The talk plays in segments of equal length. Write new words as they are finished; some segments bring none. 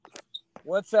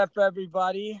What's up,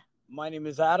 everybody? My name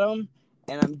is Adam,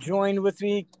 and I'm joined with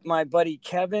me my buddy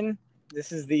Kevin.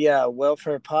 This is the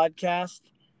Welfare Podcast.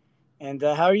 And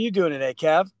how are you doing today,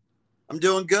 Kev? I'm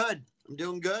doing good. I'm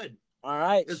doing good. All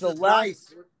right. This So is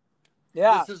nice.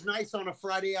 yeah, This is nice on a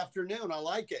Friday afternoon. I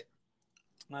like it.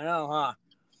 I know, huh?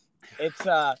 It's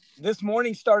this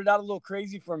morning started out a little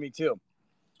crazy for me too.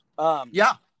 Um,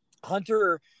 Yeah.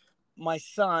 Hunter, my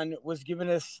son, was giving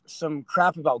us some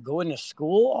crap about going to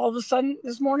school all of a sudden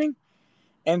this morning.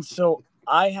 And so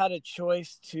I had a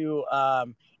choice to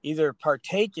either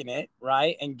partake in it,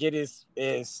 right, and get as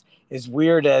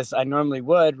weird as I normally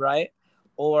would, right,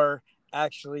 or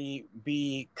actually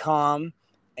be calm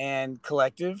and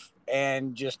collective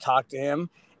and just talk to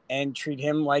him and treat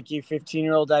him like a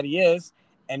 15-year-old that he is,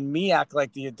 and me act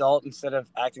like the adult instead of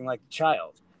acting like the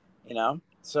child, you know.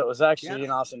 So it was actually Yeah.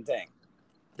 an awesome thing.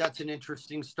 That's an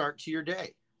interesting start to your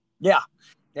day. Yeah.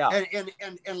 Yeah.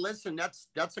 And listen,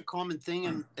 that's a common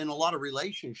thing in a lot of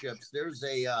relationships. There's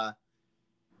a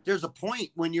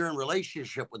point when you're in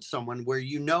relationship with someone where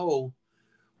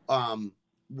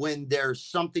when there's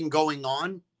something going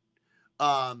on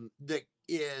that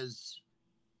is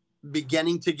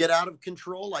beginning to get out of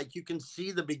control. Like you can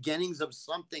see the beginnings of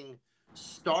something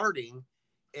starting.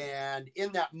 And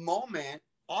in that moment,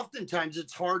 oftentimes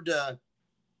it's hard to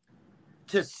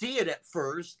see it at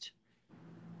first,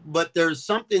 but there's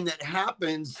something that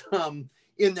happens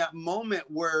in that moment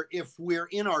where if we're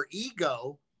in our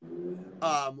ego,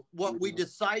 what we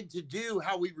decide to do,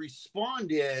 how we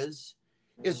respond is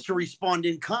to respond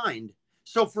in kind.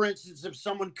 So, for instance, if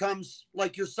someone comes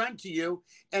like your son to you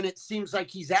and it seems like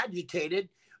he's agitated,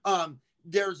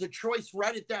 there's a choice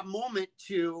right at that moment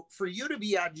for you to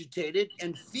be agitated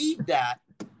and feed that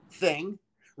thing,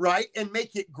 right, and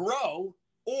make it grow,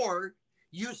 or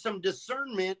use some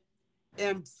discernment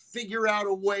and figure out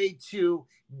a way to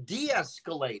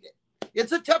de-escalate it.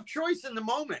 It's a tough choice in the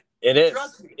moment. It is.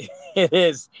 Trust me. It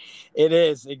is. It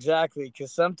is exactly,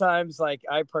 because sometimes like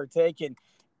I partake in,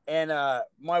 and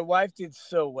my wife did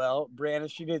so well,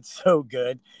 Brianna. She did so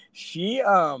good. She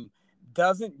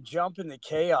doesn't jump in the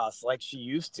chaos like she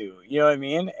used to. You know what I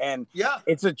mean? And Yeah.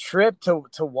 it's a trip to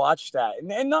watch that.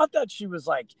 And not that she was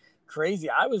like crazy.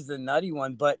 I was the nutty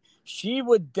one, but she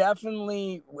would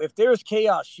definitely, if there was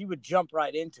chaos, she would jump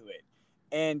right into it.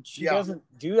 And she doesn't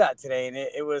do that today. And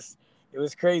it was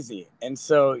crazy. And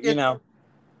so, you know.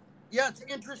 Yeah, it's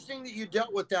interesting that you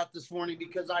dealt with that this morning,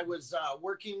 because I was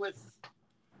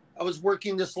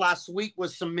working this last week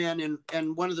with some men,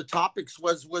 and one of the topics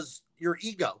was your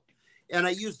ego. And I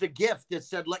used a gift that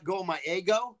said, "Let go of my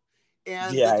ego."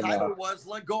 And the title was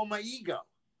 "Let Go of My Ego."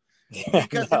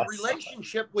 Because in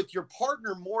relationship with your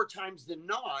partner, more times than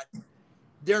not,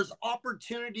 there's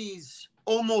opportunities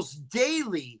almost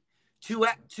daily to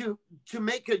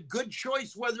make a good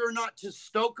choice whether or not to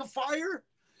stoke a fire,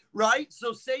 right?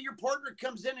 So say your partner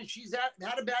comes in and she's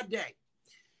had a bad day,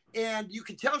 and you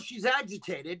can tell she's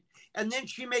agitated, and then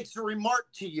she makes a remark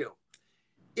to you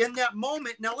in that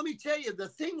moment. Now, let me tell you, the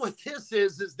thing with this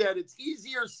is that it's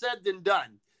easier said than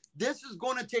done. This is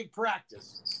going to take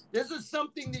practice. This is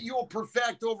something that you will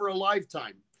perfect over a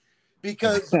lifetime,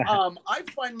 because I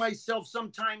find myself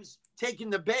sometimes taking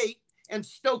the bait and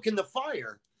stoking the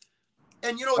fire.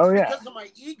 And, it's because of my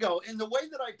ego. And the way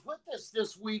that I put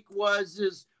this week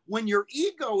is when your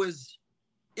ego is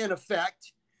in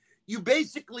effect, you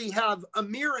basically have a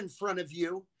mirror in front of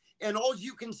you, and all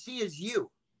you can see is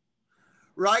you,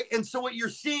 right? And so what you're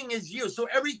seeing is you. So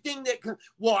everything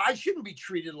I shouldn't be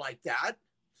treated like that.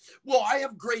 Well, I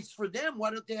have grace for them. Why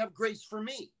don't they have grace for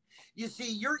me? You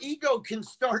see, your ego can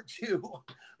start to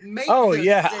make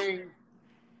this thing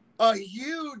a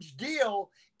huge deal.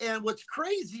 And what's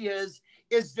crazy is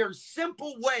there's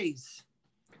simple ways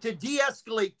to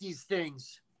de-escalate these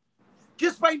things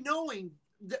just by knowing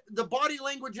the body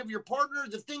language of your partner,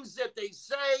 the things that they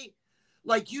say.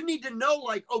 Like, you need to know,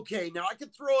 like, okay, now I can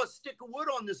throw a stick of wood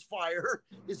on this fire.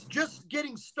 It's just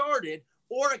getting started,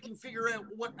 or I can figure out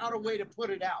a way to put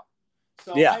it out.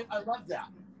 So I love that.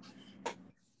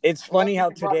 It's funny how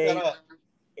today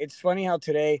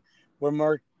we're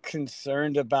more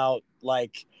concerned about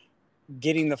like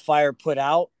getting the fire put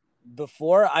out.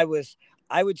 Before I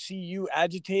would see you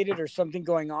agitated or something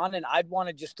going on, and I'd want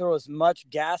to just throw as much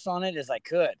gas on it as I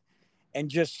could and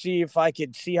just see if I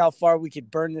could see how far we could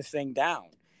burn this thing down.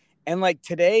 And like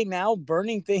today, now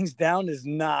burning things down is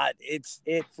not,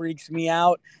 it freaks me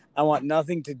out. I want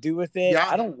nothing to do with it.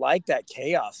 I don't like that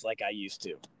chaos like I used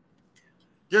to.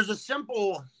 There's a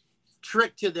simple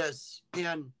trick to this.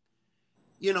 And,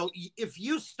 if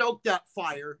you stoke that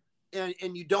fire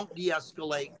and you don't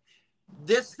de-escalate,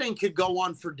 this thing could go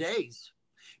on for days,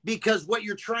 because what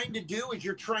you're trying to do is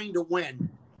you're trying to win.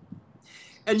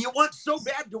 And you want so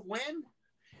bad to win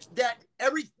that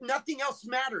nothing else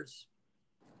matters.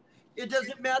 It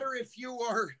doesn't matter if you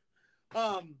are,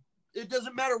 it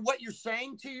doesn't matter what you're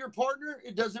saying to your partner.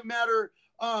 It doesn't matter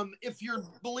if you're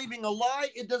believing a lie.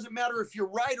 It doesn't matter if you're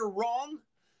right or wrong.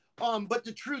 But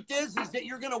the truth is that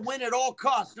you're going to win at all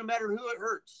costs, no matter who it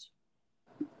hurts.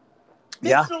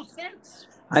 Makes no sense.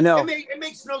 I know. It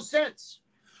makes no sense.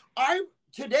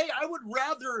 Today, I would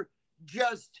rather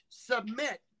just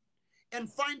submit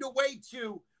and find a way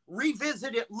to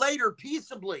revisit it later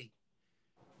peaceably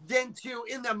than to,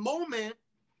 in the moment,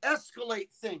 escalate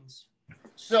things.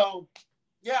 So,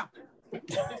 yeah,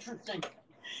 interesting.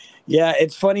 Yeah,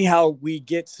 it's funny how we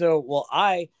get so,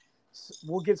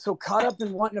 we'll get so caught up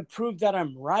in wanting to prove that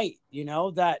I'm right,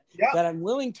 that I'm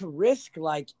willing to risk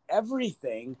like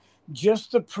everything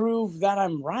just to prove that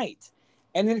I'm right.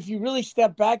 And then if you really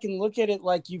step back and look at it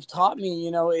like you've taught me,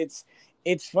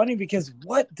 it's funny because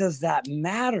what does that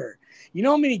matter? You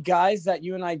know how many guys that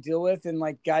you and I deal with, and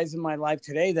like guys in my life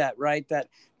today that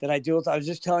I deal with. I was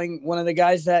just telling one of the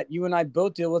guys that you and I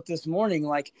both deal with this morning,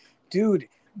 like, dude,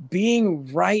 being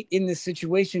right in this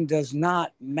situation does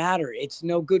not matter. It's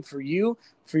no good for you,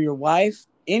 for your wife,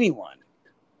 anyone.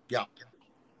 Yeah.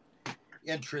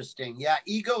 Interesting. Yeah.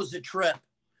 Ego's a trip.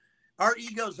 Our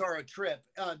egos are a trip.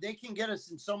 They can get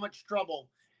us in so much trouble,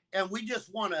 and we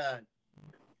want to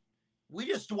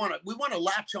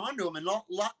latch onto them and not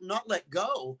let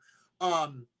go.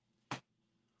 Oh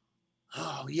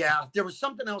yeah, there was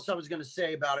something else I was going to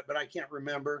say about it, but I can't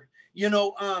remember.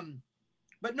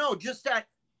 But no, just that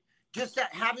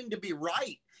having to be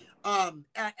right,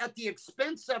 at the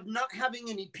expense of not having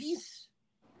any peace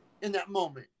in that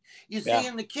moment. You see,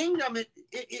 in the kingdom,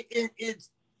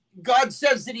 it's God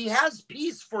says that he has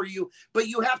peace for you, but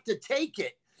you have to take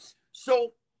it.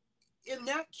 So in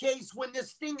that case, when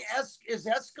this thing is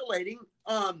escalating,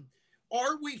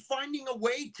 are we finding a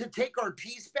way to take our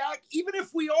peace back? Even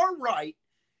if we are right.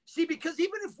 See, because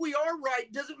even if we are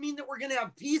right, doesn't mean that we're going to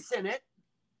have peace in it.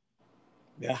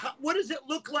 Yeah. What does it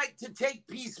look like to take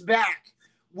peace back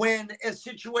when a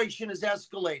situation is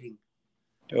escalating?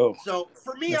 Oh, so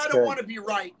for me, I don't want to be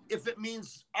right if it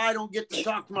means I don't get to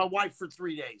talk to my wife for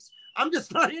 3 days. I'm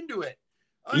just not into it.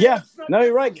 No,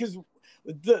 you're right, because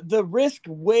the risk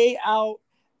way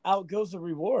outgoes the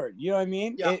reward. You know what I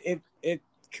mean? Yeah. It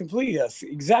completely does.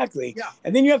 Exactly. Yeah.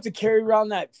 And then you have to carry around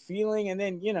that feeling, and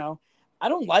then I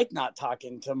don't like not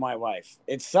talking to my wife.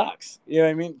 It sucks. You know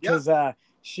what I mean? Because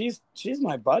she's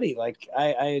my buddy. Like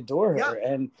I adore her,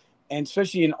 and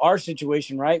especially in our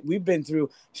situation, right? We've been through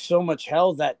so much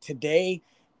hell that today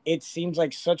it seems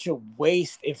like such a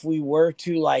waste if we were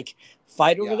to like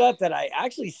fight over that I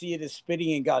actually see it as spitting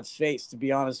in God's face, to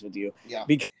be honest with you. Yeah.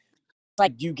 Because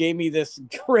like you gave me this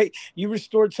you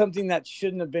restored something that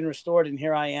shouldn't have been restored, and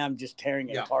here I am just tearing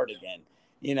it apart again.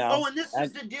 Oh, and this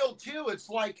is the deal too. It's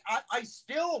like I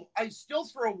still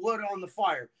throw wood on the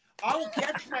fire. I will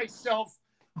catch myself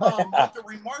with the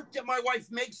remark that my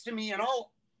wife makes to me, and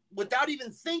without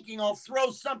even thinking, I'll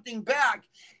throw something back.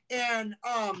 And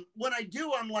when I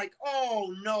do, I'm like,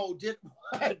 oh no,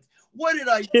 what did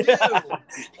I do?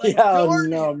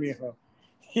 Mijo.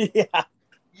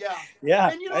 Yeah.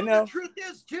 And the truth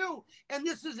is too, and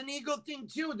this is an ego thing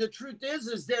too. The truth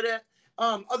is that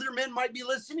other men might be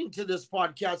listening to this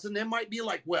podcast, and they might be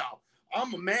like, well,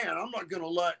 I'm a man, I'm not going to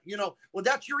let, well,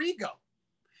 that's your ego.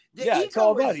 The ego it's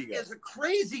all about ego. Is a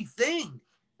crazy thing.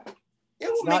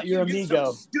 It will not make your you amigo. do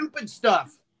some stupid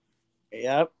stuff.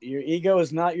 Yep, your ego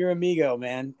is not your amigo,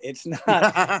 man. It's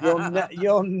not.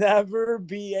 You'll never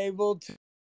be able to.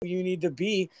 You need to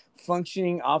be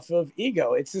functioning off of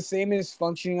ego. It's the same as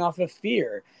functioning off of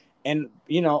fear, and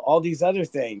all these other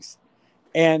things,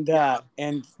 and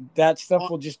that stuff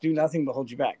will just do nothing but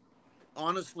hold you back.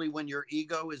 Honestly, when your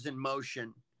ego is in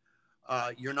motion,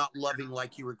 you're not loving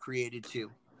like you were created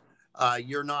to.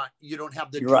 You don't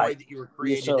have the joy that you were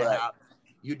created to have.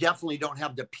 You definitely don't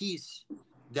have the peace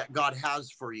that God has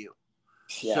for you.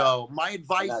 Yeah. So my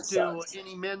advice to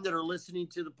any men that are listening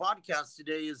to the podcast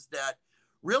today is that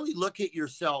really look at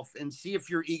yourself and see if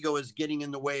your ego is getting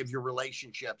in the way of your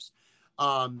relationships.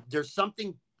 There's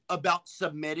something about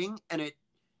submitting, and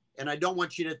I don't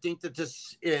want you to think that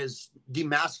this is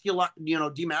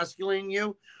demasculating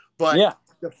you, but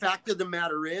the fact of the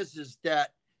matter is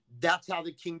that that's how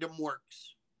the kingdom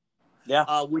works.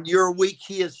 Yeah. When you're weak,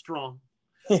 he is strong.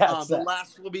 Yeah. The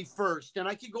last will be first. And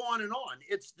I could go on and on.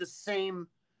 It's the same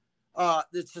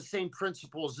it's the same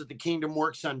principles that the kingdom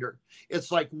works under.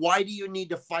 It's like, why do you need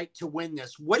to fight to win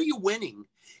this? What are you winning?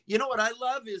 You know what I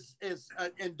love is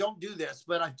and don't do this,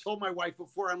 but I've told my wife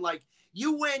before, I'm like,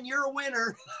 you win, you're a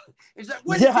winner. It's like,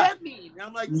 what does that mean?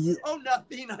 I'm like, oh,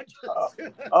 nothing. I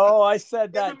just I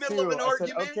said that in the middle too. of an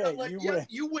argument. Said, okay, I'm like,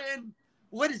 you win.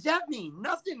 What does that mean?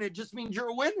 Nothing. It just means you're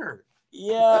a winner.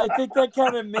 Yeah, I think that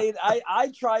kind of made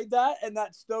I tried that, and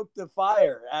that stoked the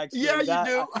fire. Actually, yeah, you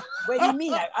do. What do you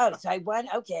mean? So I won.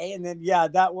 Okay, and then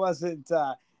that wasn't.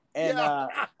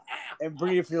 And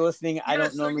Bree, if you're listening, I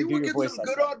don't normally do your voice. You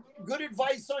will get some good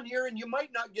advice on here, and you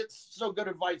might not get so good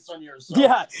advice on yours. So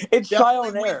yeah, it's trial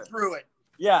and error. Through it.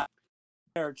 Yeah,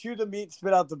 chew the meat,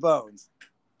 spit out the bones.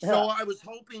 So I was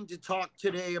hoping to talk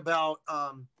today about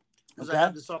because I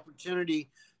had this opportunity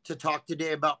to talk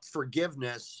today about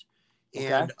forgiveness.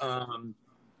 And,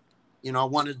 you know, I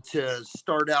wanted to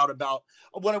start out about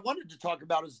what I wanted to talk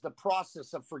about is the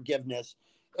process of forgiveness.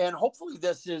 And hopefully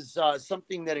this is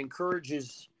something that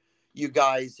encourages you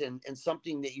guys and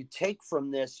something that you take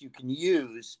from this you can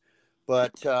use.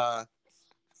 But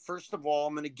first of all,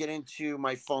 I'm going to get into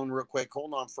my phone real quick.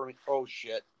 Hold on for me. Oh,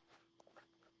 shit.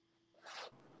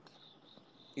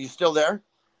 Are you still there?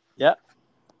 Yeah.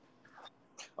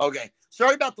 Okay.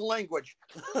 Sorry about the language.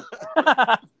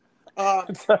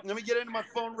 Let me get into my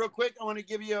phone real quick. I want to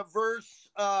give you a verse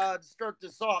to start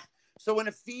this off. So in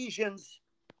Ephesians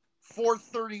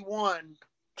 4:31,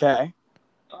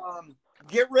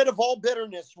 get rid of all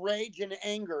bitterness, rage, and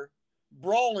anger,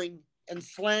 brawling and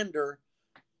slander,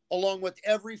 along with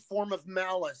every form of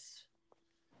malice.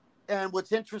 And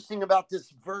what's interesting about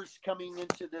this verse coming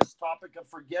into this topic of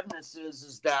forgiveness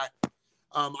is that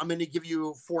I'm going to give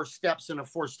you 4 steps in a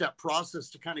 4-step process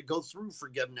to kind of go through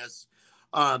forgiveness.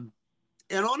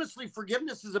 And honestly,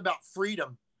 forgiveness is about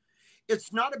freedom.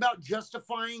 It's not about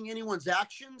justifying anyone's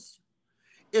actions.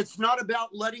 It's not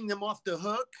about letting them off the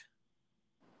hook.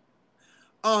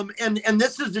 And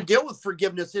this is the deal with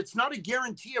forgiveness. It's not a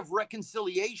guarantee of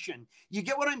reconciliation. You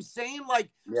get what I'm saying? Like,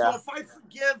 so if I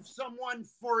forgive someone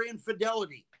for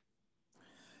infidelity,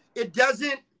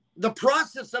 the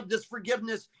process of this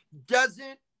forgiveness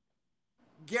doesn't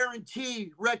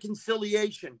guarantee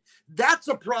reconciliation. That's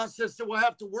a process that will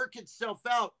have to work itself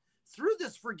out through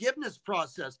this forgiveness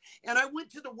process. And I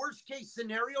went to the worst case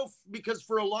scenario because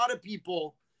for a lot of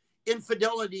people,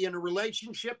 infidelity in a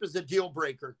relationship is a deal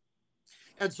breaker.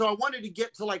 And so I wanted to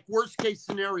get to like worst case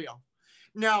scenario.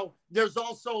 Now, there's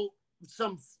also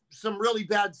some really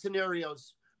bad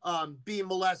scenarios, being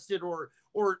molested or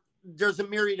there's a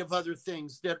myriad of other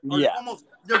things that are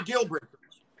they're deal breakers.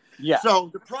 Yeah. So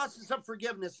the process of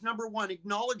forgiveness, number 1,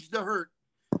 acknowledge the hurt.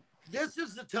 This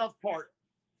is the tough part.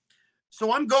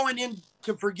 So I'm going in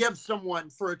to forgive someone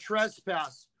for a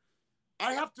trespass.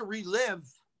 I have to relive.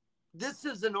 This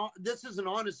is an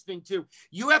honest thing too.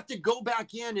 You have to go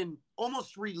back in and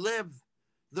almost relive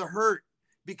the hurt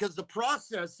because the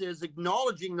process is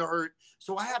acknowledging the hurt.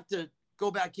 So I have to go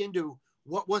back into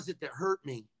what was it that hurt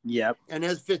me? Yep. And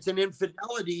if it's an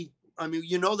infidelity, I mean,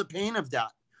 you know the pain of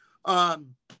that.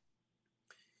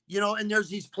 You know, and there's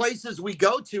these places we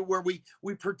go to where we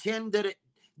pretend that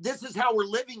this is how we're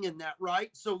living in that, right?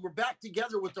 So we're back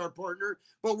together with our partner,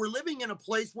 but we're living in a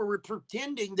place where we're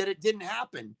pretending that it didn't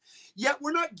happen. Yet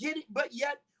we're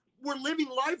living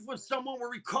life with someone where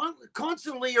we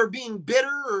constantly are being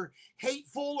bitter or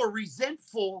hateful or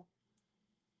resentful,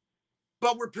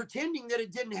 but we're pretending that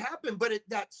it didn't happen, but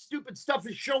that stupid stuff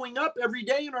is showing up every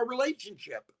day in our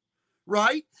relationship.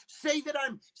 Right? Say that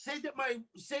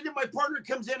my partner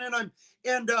comes in and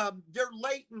they're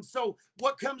late. And so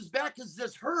what comes back is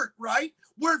this hurt, right?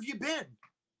 Where have you been?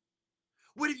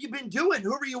 What have you been doing?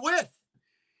 Who are you with?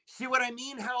 See what I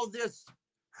mean? How this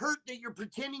hurt that you're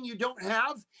pretending you don't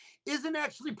have isn't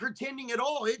actually pretending at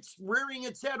all. It's rearing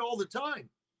its head all the time.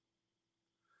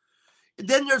 And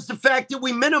then there's the fact that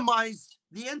we minimize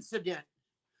the incident,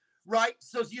 right?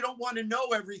 So you don't want to know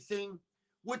everything,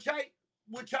 which I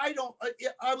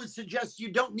would suggest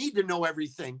you don't need to know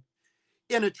everything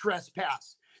in a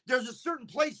trespass. There's a certain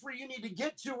place where you need to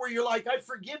get to where you're like, I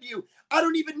forgive you. I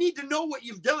don't even need to know what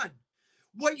you've done.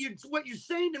 What you're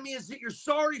saying to me is that you're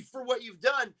sorry for what you've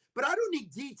done, but I don't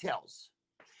need details.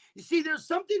 You see, there's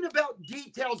something about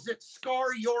details that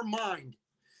scar your mind.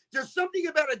 There's something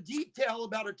about a detail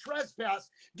about a trespass.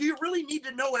 Do you really need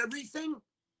to know everything?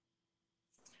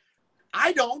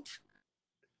 I don't.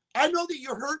 I know that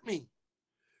you hurt me.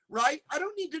 Right? I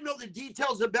don't need to know the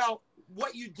details about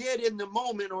what you did in the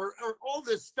moment or all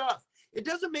this stuff. It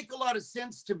doesn't make a lot of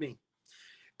sense to me.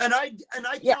 And I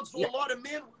counsel a lot of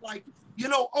men like,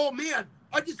 oh man,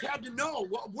 I just had to know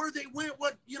where they went,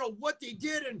 what they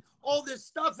did and all this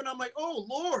stuff. And I'm like, oh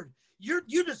Lord, you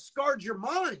just scarred your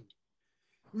mind.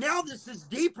 Now this is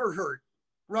deeper hurt,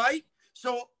 right?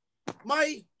 So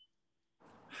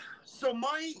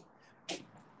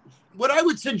what I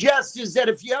would suggest is that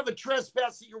if you have a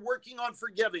trespass that you're working on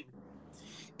forgiving,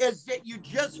 is that you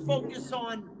just focus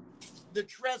on the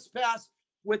trespass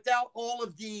without all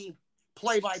of the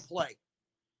play-by-play.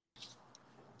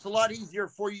 It's a lot easier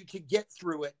for you to get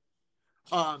through it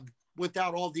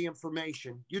without all the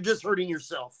information. You're just hurting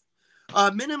yourself.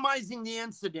 Minimizing the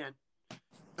incident,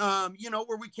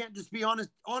 where we can't just be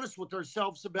honest with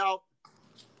ourselves about,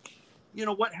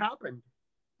 what happened.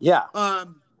 Yeah.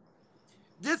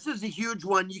 This is a huge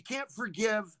one. You can't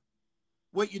forgive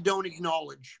what you don't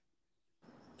acknowledge.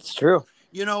 It's true.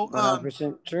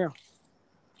 100% true.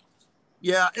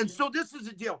 Yeah. And so this is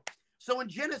the deal. So in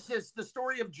Genesis, the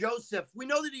story of Joseph, we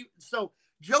know that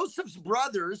Joseph's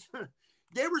brothers,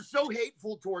 they were so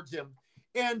hateful towards him,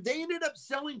 and they ended up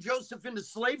selling Joseph into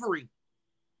slavery.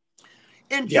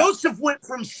 And Joseph went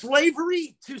from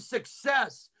slavery to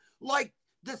success, like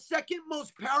the second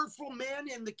most powerful man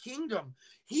in the kingdom.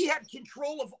 He had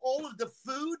control of all of the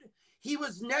food. He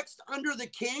was next under the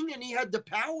king, and he had the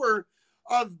power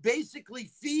of basically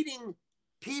feeding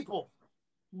people.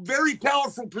 Very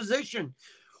powerful position.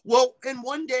 Well, and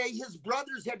one day his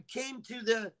brothers had came to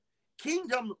the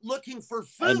kingdom looking for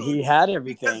food. And he had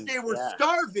everything. Because they were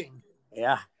starving.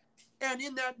 Yeah. And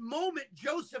in that moment,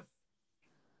 Joseph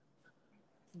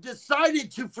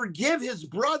decided to forgive his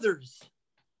brothers.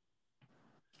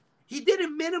 He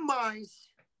didn't minimize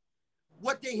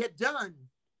what they had done,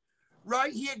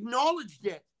 right? He acknowledged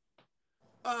it.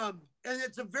 And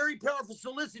it's a very powerful.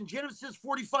 So listen, Genesis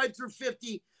 45 through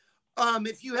 50.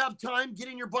 If you have time, get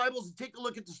in your Bibles and take a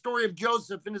look at the story of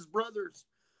Joseph and his brothers.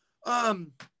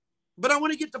 But I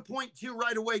want to get to point 2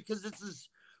 right away, because this is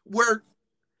where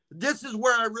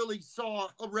I really saw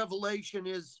a revelation.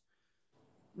 Is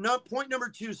not point number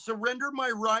 2, surrender my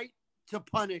right to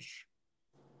punish.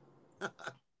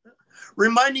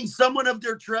 Reminding someone of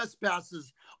their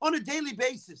trespasses on a daily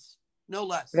basis, no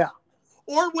less. Yeah.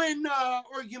 Or when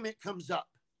argument comes up.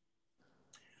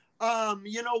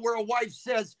 Where a wife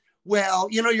says, well,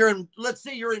 let's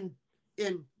say you're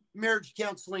in marriage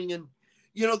counseling, and,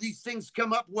 these things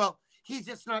come up. Well, he's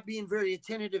just not being very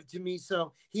attentive to me,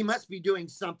 so he must be doing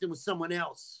something with someone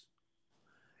else.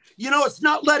 It's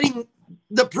not letting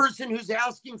the person who's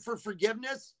asking for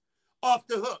forgiveness off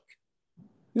the hook.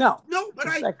 No, but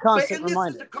that constant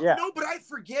reminder. No, but I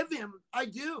forgive him. I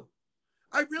do.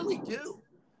 I really do.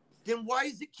 Then why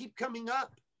does it keep coming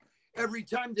up every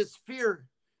time, this fear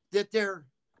that they're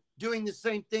doing the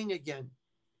same thing again?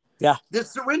 Yeah. The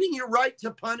surrendering your right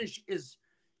to punish is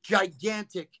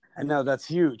gigantic. I know, that's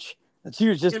huge. That's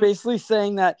huge. Just basically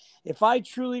saying that if I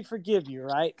truly forgive you,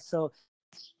 right? So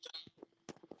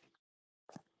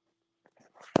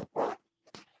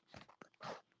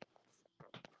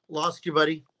lost you,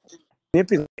 buddy.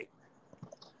 Manipulate.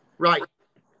 Right.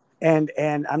 And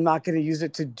I'm not going to use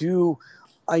it to do,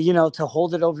 to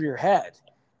hold it over your head.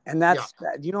 And that's,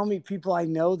 how many people I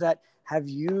know that have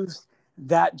used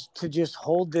that to just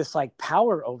hold this like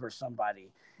power over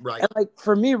somebody. Right. And like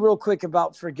for me, real quick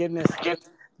about forgiveness,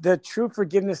 the true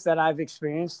forgiveness that I've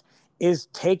experienced is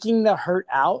taking the hurt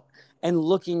out and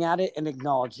looking at it and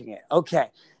acknowledging it. Okay,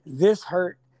 this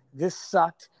hurt, this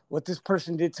sucked. What this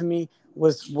person did to me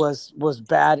was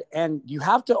bad. And you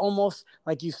have to almost,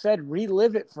 like you said,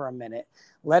 relive it for a minute,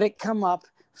 let it come up,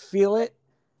 feel it,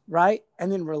 right?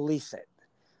 And then release it.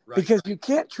 Right. Because you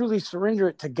can't truly surrender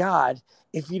it to God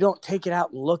if you don't take it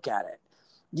out and look at it.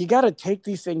 You got to take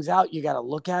these things out. You got to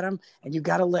look at them, and you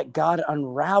got to let God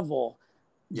unravel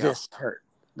this hurt,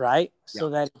 right? So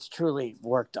that it's truly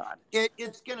worked on.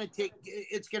 It's going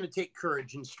to take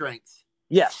courage and strength.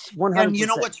 Yes, 100%. And you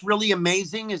know what's really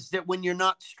amazing is that when you're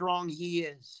not strong, he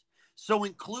is. So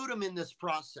include him in this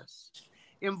process.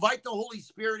 Invite the Holy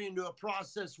Spirit into a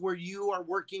process where you are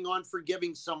working on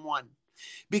forgiving someone,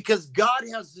 because God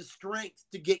has the strength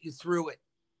to get you through it.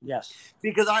 Yes.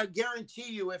 Because I guarantee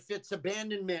you, if it's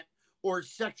abandonment or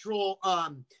sexual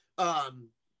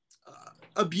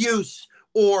abuse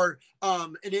or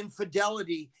an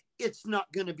infidelity, it's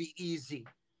not going to be easy.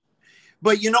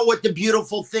 But you know what the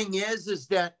beautiful thing is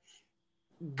that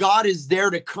God is there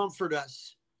to comfort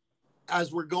us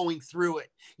as we're going through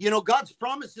it. God's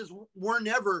promises were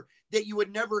never that you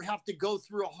would never have to go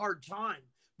through a hard time.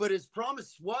 But his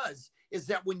promise is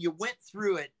that when you went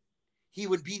through it, he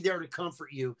would be there to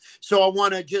comfort you. So I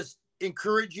want to just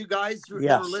encourage you guys who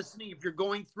are listening, if you're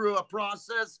going through a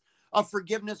process of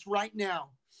forgiveness right now.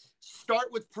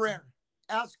 Start with prayer.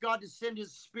 Ask God to send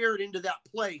his spirit into that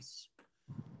place.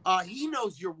 He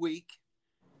knows you're weak,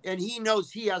 and he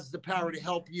knows he has the power to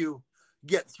help you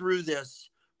get through this.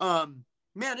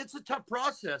 Man, it's a tough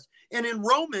process. And in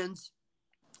Romans,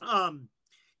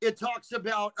 it talks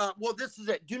about, well, this is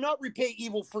it. Do not repay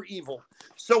evil for evil.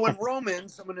 So in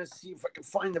Romans, I'm going to see if I can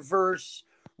find the verse.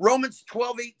 Romans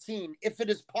 12:18. If it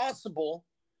is possible,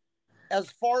 as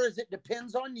far as it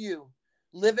depends on you,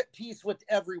 live at peace with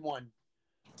everyone.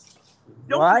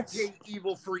 Don't repay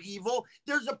evil for evil.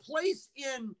 There's a place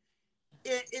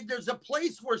there's a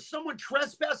place where someone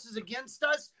trespasses against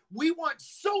us. We want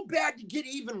so bad to get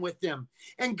even with them.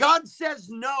 And God says,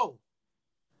 no.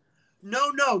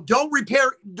 Don't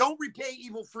repay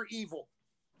evil for evil.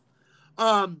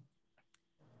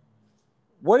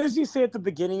 What does he say at the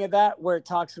beginning of that, where it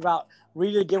talks about,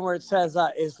 read it again, where it says,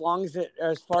 as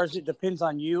far as it depends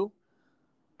on you?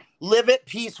 Live at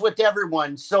peace with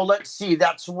everyone. So let's see.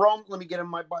 That's Rome. Let me get in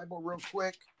my Bible real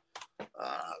quick.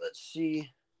 Let's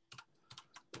see.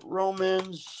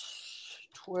 Romans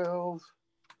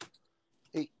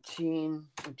 12:18.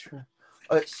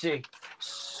 Let's see.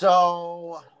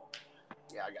 So,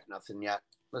 yeah, I got nothing yet.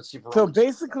 Let's see. So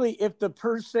basically, even if the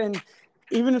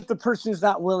person is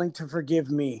not willing to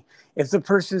forgive me, if the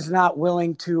person is not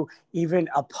willing to even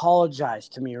apologize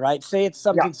to me, right? Say it's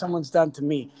something someone's done to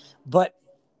me, but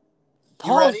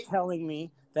Paul is telling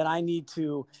me that I need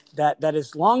to, that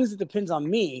as long as it depends on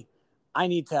me, I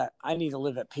need to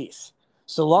live at peace.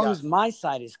 So long as my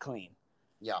side is clean.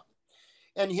 Yeah.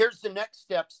 And here's the next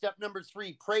step. Step number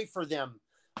 3, pray for them.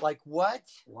 Like, what?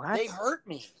 They hurt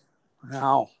me.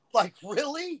 No. Like,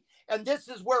 really? And this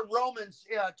is where Romans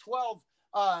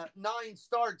 12:9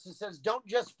 starts. It says, don't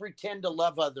just pretend to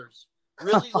love others.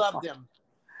 Really love them.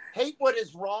 Hate what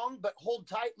is wrong, but hold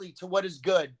tightly to what is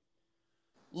good.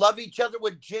 Love each other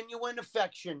with genuine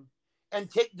affection and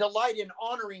take delight in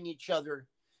honoring each other.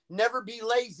 Never be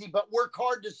lazy, but work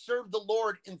hard to serve the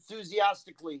Lord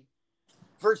enthusiastically.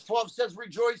 Verse 12 says,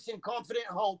 rejoice in confident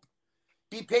hope,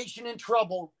 be patient in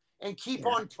trouble, and keep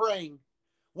on praying.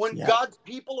 When God's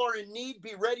people are in need,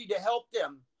 be ready to help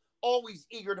them, always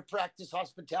eager to practice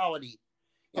hospitality.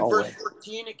 In verse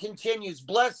 14, it continues,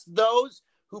 bless those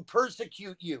who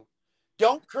persecute you.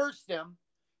 Don't curse them.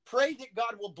 Pray that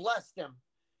God will bless them.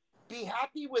 Be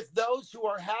happy with those who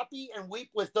are happy and weep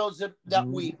with those that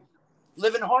weep.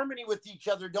 Live in harmony with each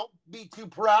other. Don't be too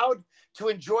proud to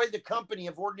enjoy the company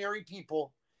of ordinary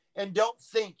people. And don't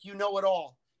think you know it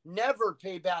all. Never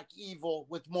pay back evil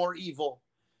with more evil.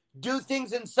 Do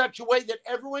things in such a way that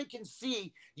everyone can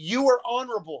see you are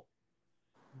honorable.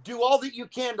 Do all that you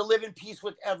can to live in peace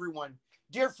with everyone.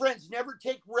 Dear friends, never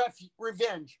take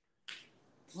revenge.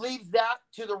 Leave that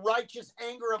to the righteous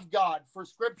anger of God. For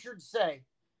scriptures say,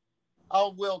 I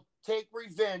will take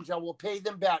revenge. I will pay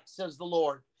them back, says the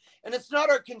Lord. And it's not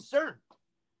our concern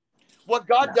what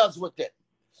God does with it.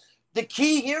 The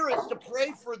key here is to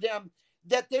pray for them,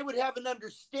 that they would have an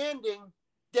understanding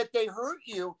that they hurt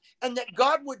you and that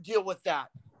God would deal with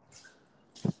that.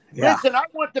 Yeah. Listen, I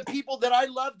want the people that I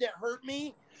love that hurt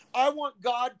me, I want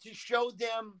God to show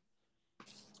them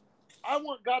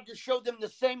the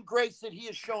same grace that he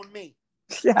has shown me.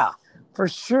 Yeah, for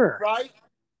sure. Right?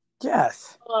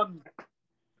 Yes.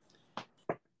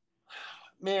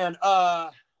 Man,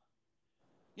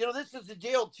 this is the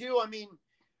deal too. I mean,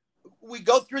 we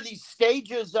go through these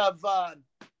stages of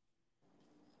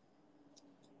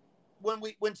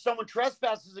when someone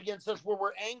trespasses against us, where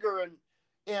we're angry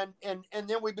and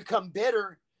then we become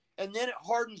bitter, and then it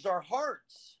hardens our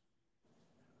hearts.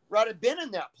 Right? I've been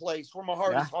in that place where my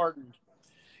heart is hardened.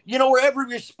 Where every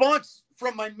response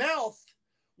from my mouth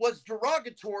was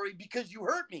derogatory because you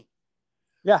hurt me.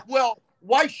 Yeah. Well,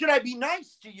 why should I be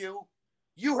nice to you?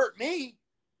 You hurt me.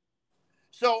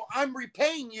 So I'm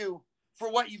repaying you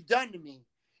for what you've done to me.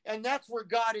 And that's where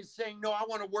God is saying, no, I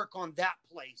want to work on that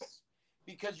place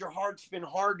because your heart's been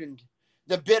hardened.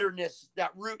 The bitterness,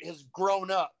 that root has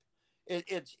grown up.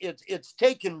 It's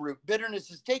taken root. Bitterness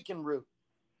has taken root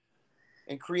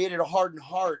and created a hardened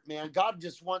heart, man. God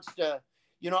just wants to,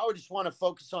 I would just want to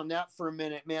focus on that for a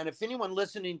minute, man. If anyone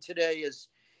listening today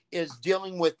is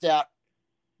dealing with that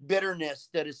bitterness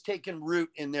that has taken root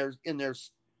in their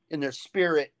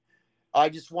spirit, I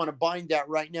just want to bind that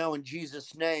right now in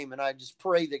Jesus' name. And I just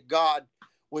pray that God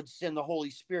would send the Holy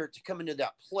Spirit to come into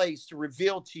that place to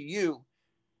reveal to you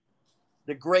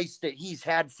the grace that he's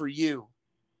had for you.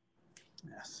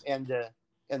 Yes. And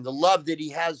the love that he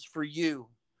has for you,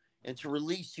 and to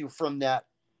release you from that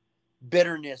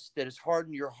bitterness that has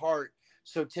hardened your heart.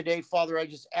 So today, Father, I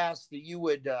just ask that you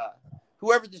would,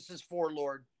 whoever this is for,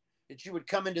 Lord, that you would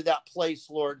come into that place,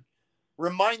 Lord.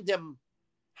 Remind them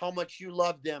how much you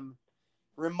love them.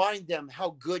 Remind them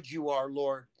how good you are,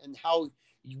 Lord, and how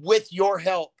with your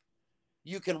help,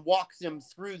 you can walk them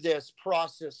through this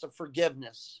process of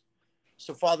forgiveness.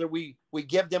 So, Father, we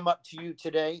give them up to you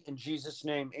today in Jesus'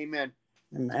 name. Amen.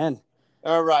 Amen.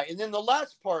 All right. And then the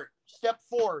last part, step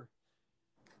 4,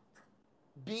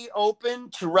 be open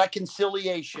to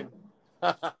reconciliation.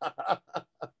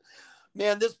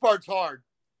 Man, this part's hard,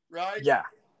 right? Yeah.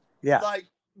 Yeah. Like,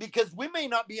 because we may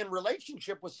not be in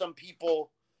relationship with some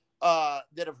people that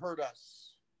have hurt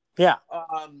us. Yeah.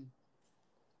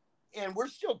 And we're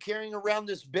still carrying around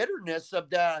this bitterness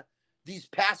of these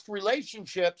past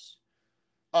relationships.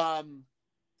 I'll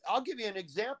give you an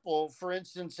example. For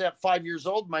instance, at 5 years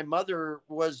old, my mother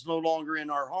was no longer in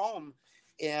our home,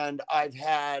 and I've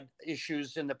had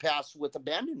issues in the past with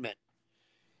abandonment.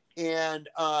 And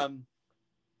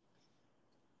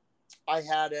I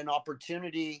had an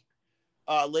opportunity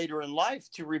later in life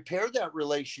to repair that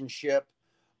relationship.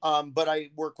 But I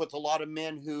work with a lot of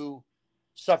men who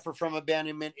suffer from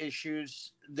abandonment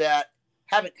issues that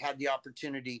haven't had the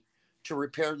opportunity to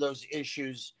repair those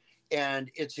issues. And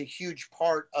it's a huge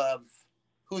part of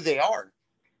who they are.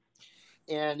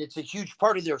 And it's a huge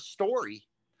part of their story.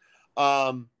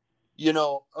 Abandonment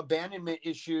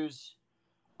issues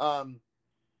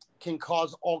can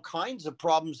cause all kinds of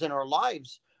problems in our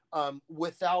lives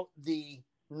without the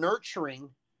nurturing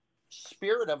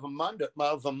spirit of a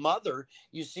mother.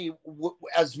 You see,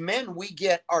 as men, we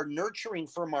get our nurturing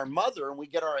from our mother, and we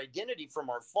get our identity from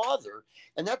our father,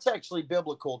 and that's actually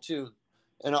biblical too.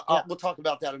 And we'll talk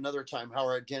about that another time, how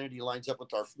our identity lines up with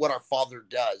what our father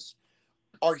does,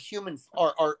 our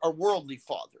worldly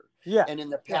father. Yeah. And in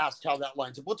the past, how that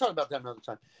lines up. We'll talk about that another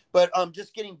time. But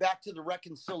just getting back to the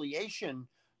reconciliation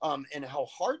and how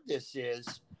hard this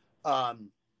is.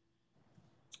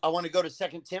 I want to go to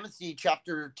 2 Timothy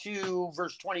chapter 2,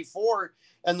 verse 24.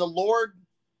 And the Lord's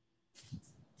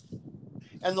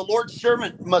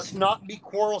servant must not be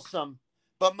quarrelsome,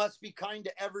 but must be kind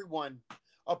to everyone.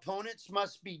 Opponents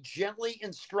must be gently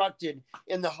instructed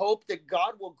in the hope that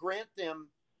God will grant them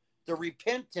the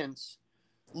repentance,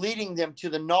 leading them to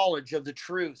the knowledge of the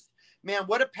truth. Man,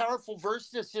 what a powerful verse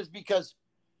this is, because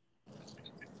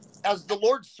as the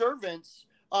Lord's servants,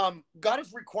 God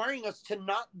is requiring us to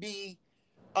not be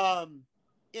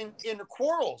in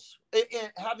quarrels, in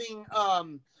having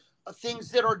things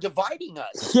that are dividing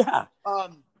us. Yeah.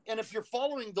 And if you're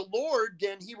following the Lord,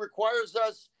 then he requires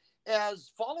us as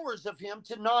followers of him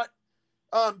to not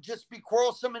just be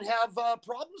quarrelsome and have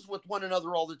problems with one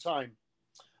another all the time.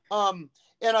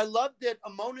 And I love that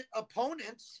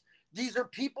opponents, these are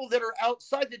people that are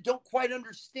outside that don't quite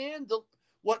understand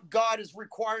what God is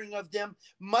requiring of them,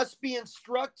 must be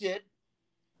instructed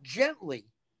gently.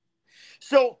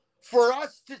 So for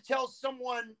us to tell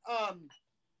someone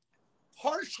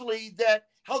harshly that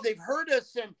how they've hurt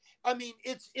us, and I mean,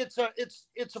 it's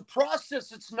a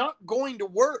process. It's not going to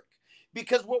work,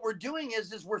 because what we're doing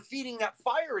is we're feeding that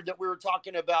fire that we were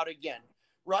talking about again,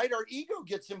 right? Our ego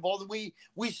gets involved, and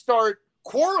we start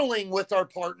quarreling with our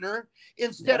partner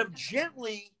instead of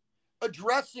gently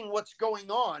addressing what's going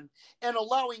on and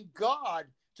allowing God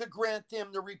to grant them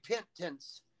the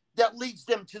repentance that leads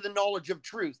them to the knowledge of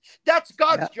truth. That's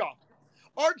God's job.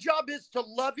 Our job is to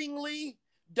lovingly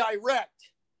direct.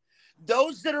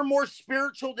 Those that are more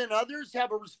spiritual than others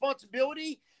have a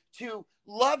responsibility to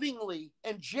lovingly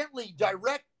and gently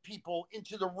direct people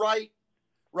into the right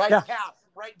path,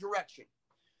 right direction.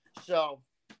 So,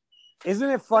 isn't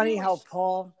it funny how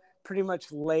Paul pretty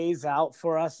much lays out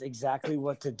for us exactly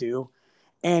what to do?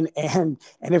 And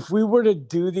if we were to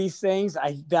do these things,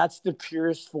 that's the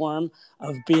purest form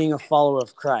of being a follower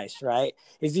of Christ, right?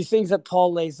 Is these things that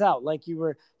Paul lays out, like you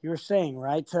were saying,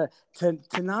 right? To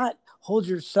not hold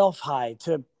yourself high,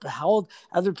 to hold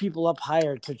other people up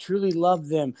higher, to truly love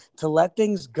them, to let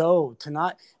things go, to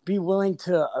not be willing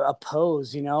to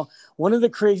oppose. One of the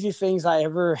craziest things I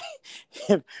ever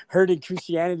heard in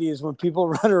Christianity is when people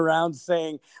run around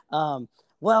saying,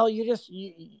 well, you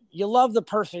love the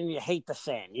person, you hate the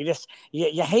sin.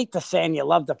 You hate the sin, you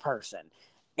love the person.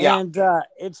 Yeah. And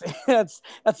that's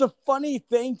a funny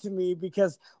thing to me,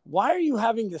 because why are you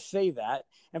having to say that?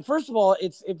 And first of all,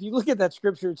 if you look at that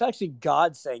scripture, it's actually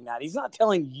God saying that. He's not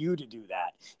telling you to do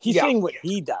that. He's saying what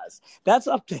he does. That's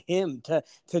up to him to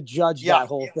judge that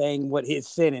whole thing, what his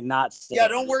sin and not sin. Yeah,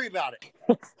 don't worry about it.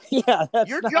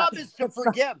 Your job is to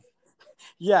forgive.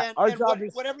 Yeah, our job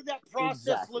is whatever that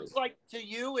process looks like to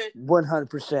you.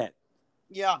 100%.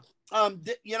 Yeah.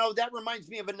 That reminds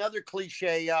me of another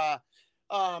cliche. How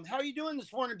are you doing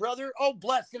this morning, brother? Oh,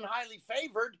 blessed and highly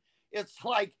favored. It's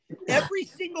like every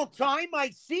single time I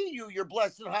see you, you're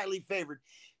blessed and highly favored.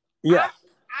 Yeah.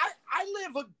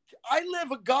 I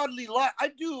live a godly life. I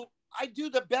do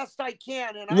the best I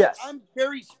can, and yes. I'm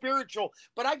very spiritual.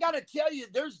 But I got to tell you,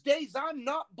 there's days I'm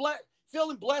not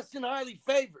feeling blessed and highly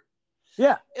favored.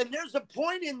 Yeah. And there's a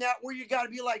point in that where you got to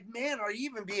be like, man, are you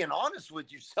even being honest with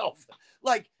yourself?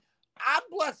 Like, I'm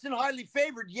blessed and highly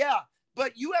favored, yeah.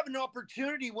 But you have an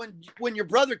opportunity when your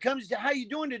brother comes to, how you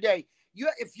doing today?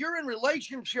 If you're in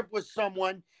relationship with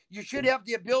someone, you should have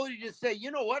the ability to say, you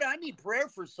know what, I need prayer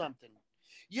for something.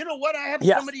 You know what, I have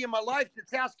somebody in my life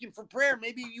that's asking for prayer.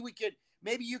 Maybe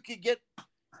you could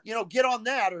get on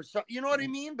that or something. You know what I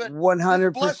mean? But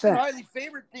 100%. Blessed and highly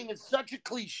favored thing is such a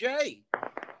cliche.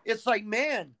 It's like,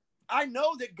 man, I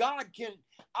know that God can.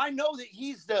 I know that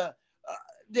He's that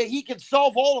He can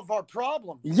solve all of our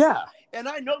problems. Yeah. And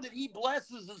I know that He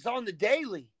blesses us on the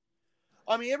daily.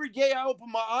 I mean, every day I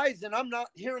open my eyes and I'm not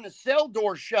hearing a cell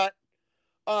door shut.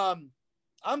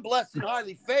 I'm blessed and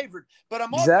highly favored, but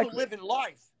I'm also living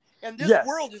life. And this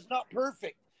world is not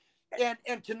perfect.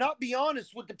 And to not be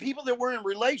honest with the people that we're in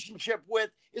relationship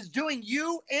with is doing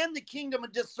you and the kingdom a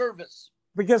disservice.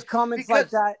 Because comments like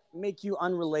that make you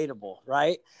unrelatable,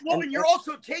 right? Well, and you're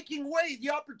also taking away the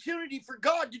opportunity for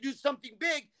God to do something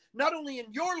big, not only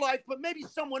in your life, but maybe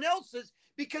someone else's,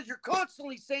 because you're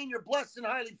constantly saying you're blessed and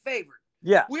highly favored.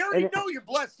 Yeah. We already know you're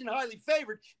blessed and highly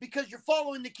favored because you're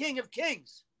following the King of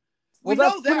Kings. Well,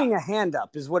 that's putting a hand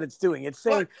up is what it's doing. It's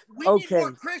saying, we need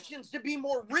more Christians to be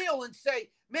more real and say,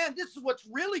 man, this is what's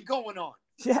really going on.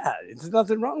 Yeah, there's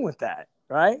nothing wrong with that,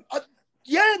 right?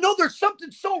 Yeah, no, there's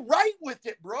something so right with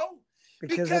it, bro.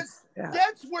 Because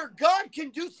that's where God can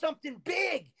do something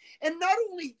big. And not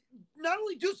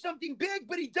only do something big,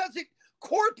 but He does it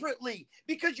corporately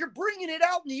because you're bringing it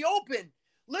out in the open.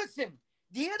 Listen,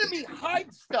 the enemy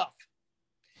hides stuff.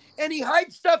 And he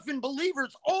hides stuff in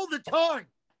believers all the time.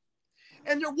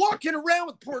 And they're walking around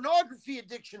with pornography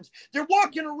addictions. They're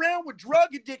walking around with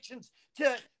drug addictions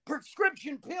to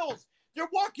prescription pills. They're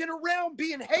walking around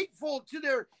being hateful to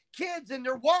their kids and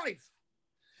their wife.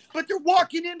 But they're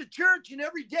walking into church and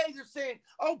every day they're saying,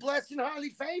 oh, blessed and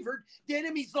highly favored. The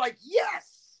enemy's like,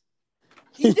 yes.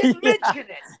 He didn't mention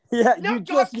it. Yeah, now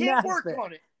God can't work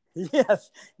on it. Yes,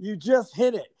 you just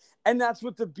hit it. And that's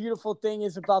what the beautiful thing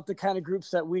is about the kind of groups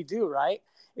that we do, right?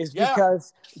 Is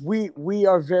because we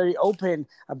are very open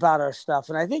about our stuff.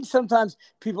 And I think sometimes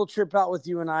people trip out with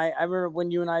you and I. I remember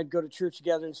when you and I'd go to church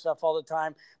together and stuff all the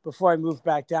time before I moved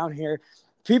back down here.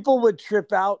 People would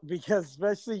trip out because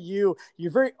especially you're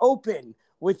very open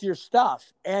with your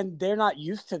stuff and they're not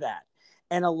used to that.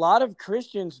 And a lot of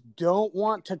Christians don't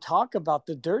want to talk about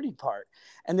the dirty part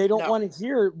and they don't want to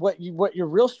hear what your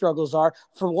real struggles are.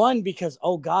 For one, because,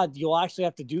 oh God, you'll actually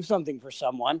have to do something for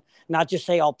someone, not just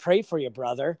say, I'll pray for you,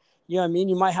 brother. You know what I mean?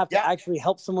 You might have to actually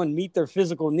help someone meet their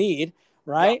physical need.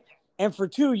 Right. Yeah. And for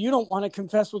two, you don't want to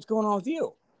confess what's going on with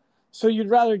you. So you'd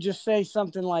rather just say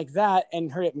something like that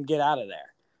and hurry up and get out of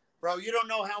there. Bro, you don't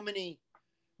know how many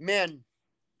men,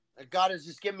 God has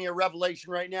just given me a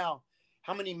revelation right now,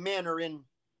 how many men are in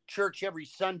church every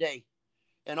Sunday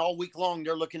and all week long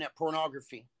they're looking at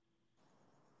pornography.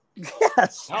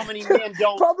 Yes. How many men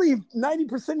don't? Probably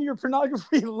 90% of your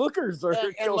pornography lookers are.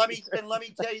 And let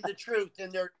me tell you the truth.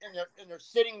 And they're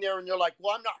sitting there and they're like,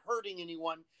 well, I'm not hurting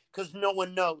anyone because no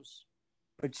one knows.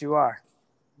 But you are.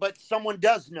 But someone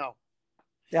does know.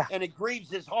 Yeah. And it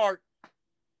grieves his heart.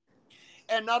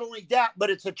 And not only that, but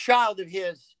it's a child of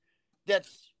his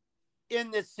that's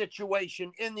in this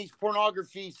situation, in these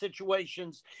pornography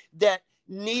situations that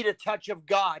need a touch of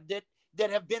God,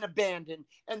 that have been abandoned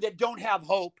and that don't have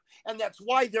hope. And that's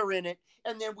why they're in it.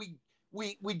 And then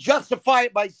we justify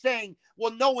it by saying,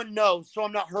 well, no one knows, so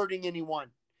I'm not hurting anyone.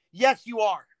 Yes, you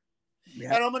are.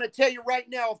 Yeah. And I'm going to tell you right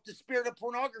now, if the spirit of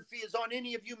pornography is on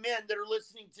any of you men that are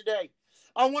listening today,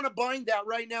 I want to bind that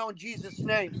right now in Jesus'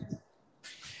 name.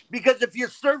 Because if you're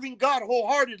serving God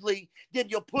wholeheartedly, then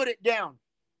you'll put it down.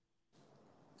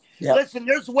 Yep. Listen,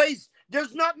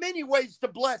 there's not many ways to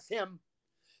bless him.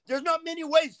 There's not many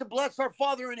ways to bless our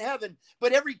Father in heaven.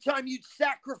 But every time you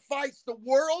sacrifice the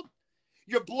world,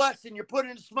 you're blessing. You're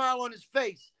putting a smile on his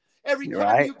face. Every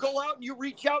time you go out and you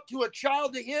reach out to a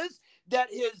child of his that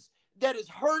is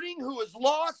hurting, who is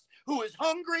lost, who is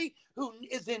hungry, who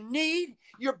is in need,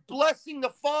 you're blessing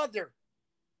the Father.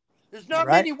 There's not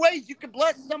many ways you can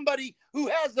bless somebody who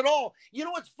has it all. You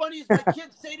know what's funny is my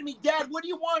kids say to me, Dad, what do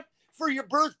you want for your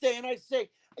birthday? And I say,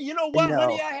 you know what,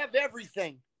 honey, I have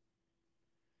everything.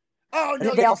 Oh,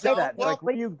 no, they all say that. Well, like,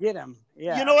 when you get them.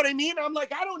 Yeah. You know what I mean? I'm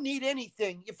like, I don't need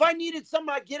anything. If I needed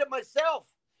something, I'd get it myself.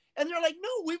 And they're like, no,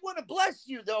 we want to bless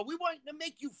you, though. We want to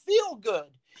make you feel good.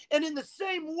 And in the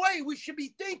same way, we should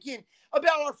be thinking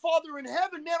about our Father in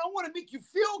heaven. Man, I want to make you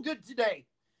feel good today.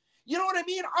 You know what I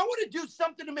mean? I want to do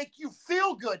something to make you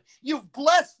feel good. You've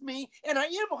blessed me, and I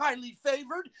am highly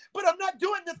favored, but I'm not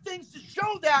doing the things to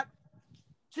show that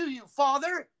to you,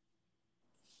 Father.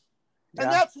 Yeah.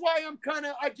 And that's why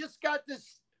I just got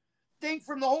this thing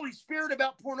from the Holy Spirit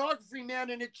about pornography, man,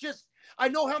 and it's just, I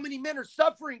know how many men are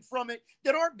suffering from it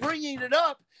that aren't bringing it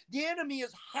up. The enemy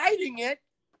is hiding it,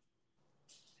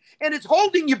 and it's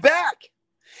holding you back.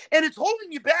 And it's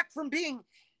holding you back from being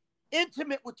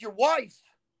intimate with your wife.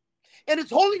 And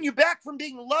it's holding you back from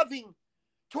being loving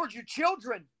towards your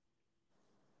children.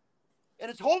 And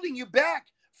it's holding you back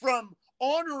from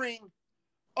honoring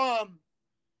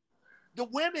the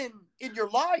women in your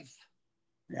life.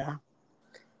 Yeah.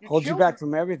 Hold you back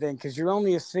from everything, because you're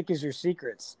only as sick as your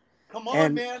secrets. Come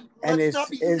on, man. Let's not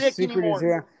be sick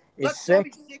anymore. Let's not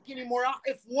be sick anymore.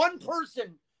 If one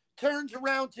person turns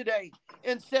around today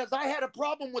and says, I had a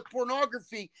problem with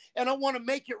pornography and I want to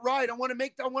make it right. I want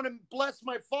to bless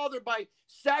my Father by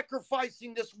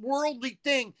sacrificing this worldly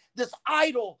thing, this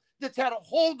idol that's had a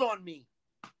hold on me.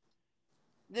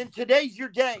 Then today's your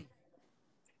day.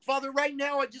 Father, right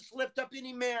now, I just lift up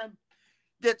any man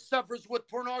that suffers with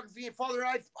pornography. And Father,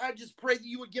 I just pray that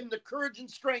you would give him the courage and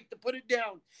strength to put it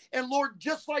down. And Lord,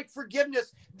 just like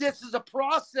forgiveness, this is a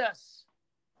process.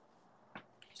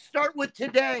 Start with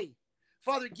today.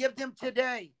 Father, give them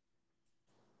today.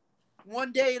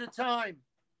 One day at a time.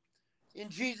 In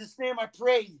Jesus' name, I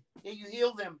pray that you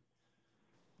heal them.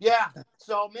 Yeah.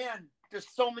 So, man, there's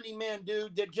so many men,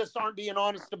 dude, that just aren't being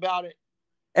honest about it.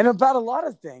 And about a lot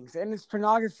of things. And it's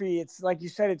pornography. It's like you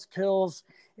said, it's pills.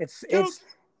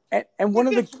 And one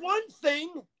of the one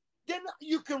thing, then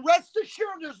you can rest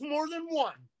assured there's more than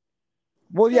one.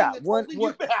 Well, yeah,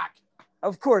 you back.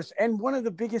 Of course. And one of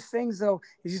the biggest things, though,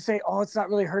 is you say, oh, it's not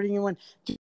really hurting anyone.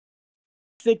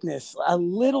 Sickness, a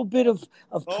little bit of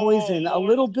poison, a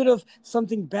little bit of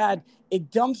something bad, it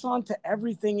dumps onto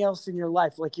everything else in your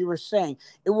life. Like you were saying,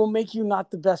 it will make you not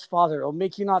the best father. It will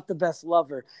make you not the best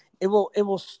lover. It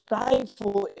will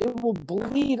stifle, it will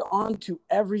bleed onto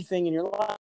everything in your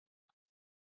life.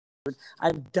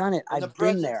 I've done it. I've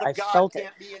been there. I felt it.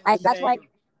 That's why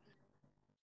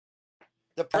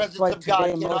the presence of God.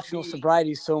 Emotional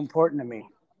sobriety is so important to me.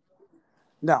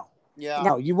 No. Yeah.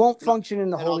 No, you won't function in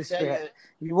the Holy Spirit.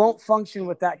 You won't function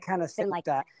with that kind of thing like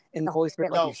that in the Holy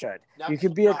Spirit like you should. You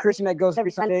could be a Christian that goes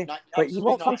every Sunday, but you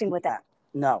won't function with that.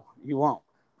 No, you won't.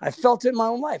 I felt it in my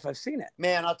own life. I've seen it.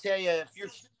 Man, I'll tell you,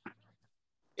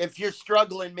 if you're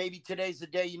struggling, maybe today's the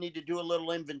day you need to do a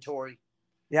little inventory.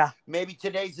 Yeah. Maybe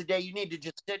today's the day you need to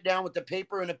just sit down with a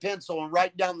paper and a pencil and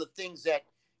write down the things that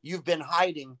you've been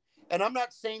hiding. And I'm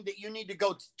not saying that you need to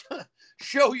go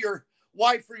show your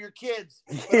wife or your kids,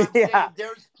 but I'm saying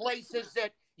there's places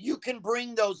that you can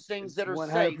bring those things that are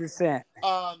 100%. Safe.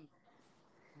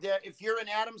 That if you're in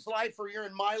Adam's life or you're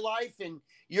in my life and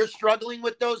you're struggling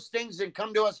with those things, then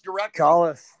come to us directly. Call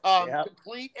us.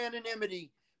 Complete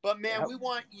anonymity. But man, we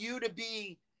want you to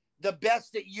be the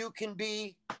best that you can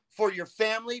be for your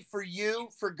family, for you,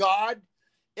 for God.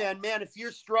 And man, if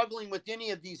you're struggling with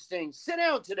any of these things, sit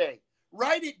down today,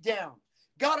 write it down.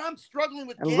 God, I'm struggling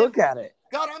with gambling. Look at it.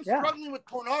 God, I'm struggling with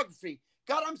pornography.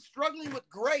 God, I'm struggling with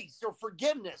grace or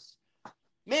forgiveness.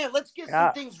 Man, let's get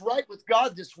some things right with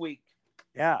God this week.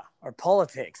 Yeah, or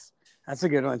politics. That's a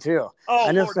good one too.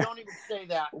 Oh, Lord, don't even say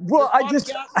that. Well,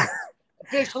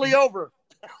 officially over.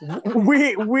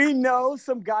 we know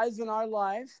some guys in our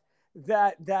lives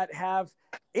that have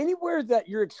anywhere that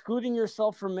you're excluding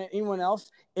yourself from anyone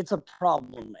else, it's a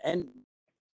problem. And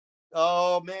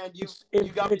oh man, you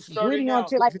got me started bleeding now.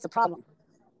 onto your life, it's a problem.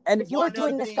 And if you're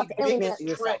doing this stuff to alienate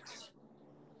yourself.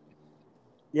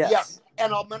 Yes.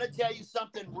 And I'm going to tell you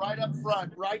something right up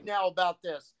front right now about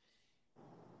this.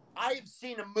 I have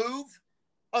seen a move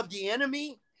of the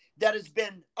enemy that has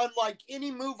been unlike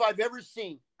any move I've ever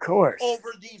seen. Of course.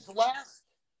 Over these last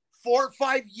 4 or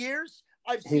 5 years,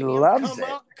 I've seen him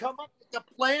come up with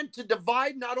a plan to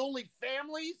divide not only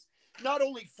families, not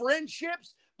only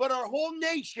friendships, but our whole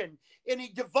nation. And he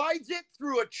divides it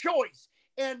through a choice.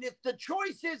 And if the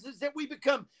choice is that we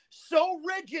become so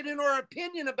rigid in our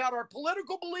opinion about our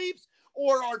political beliefs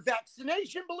or our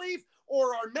vaccination belief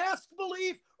or our mask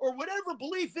belief or whatever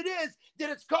belief it is, that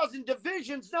it's causing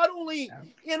divisions not only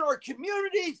in our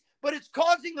communities, but it's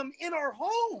causing them in our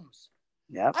homes.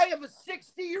 Yeah. I have a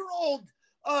 60-year-old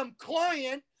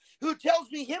client who tells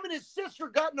me him and his sister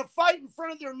got in a fight in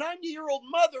front of their 90-year-old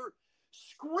mother,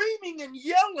 screaming and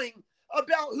yelling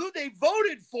about who they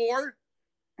voted for.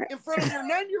 in front of your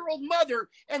 9-year-old mother,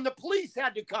 and the police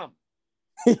had to come.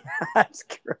 That's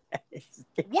crazy.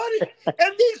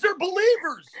 And these are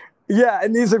believers. Yeah,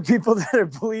 and these are people that are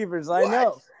believers.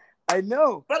 I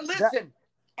know. But listen,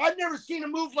 I've never seen a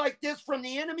move like this from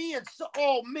the enemy. And so,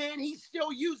 oh man, he's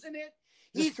still using it.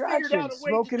 He's figured out a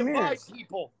way to divide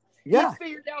people. Yeah. He's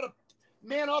figured out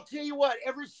man, I'll tell you what,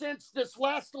 ever since this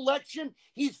last election,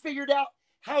 he's figured out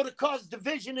how to cause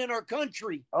division in our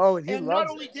country. Oh, and not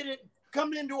only did it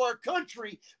come into our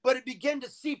country, but it began to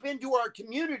seep into our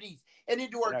communities and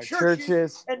into our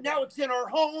churches. And now it's in our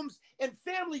homes, and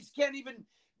families can't even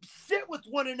sit with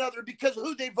one another because of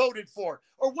who they voted for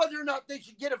or whether or not they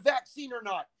should get a vaccine or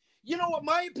not. You know what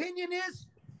my opinion is?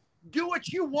 Do what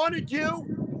you want to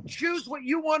do, choose what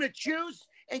you want to choose,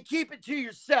 and keep it to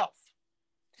yourself.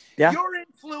 Yeah. Your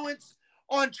influence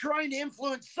on trying to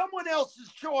influence someone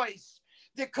else's choice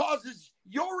that causes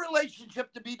your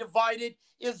relationship to be divided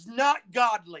is not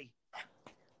godly.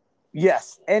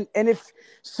 Yes. And if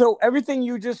so, everything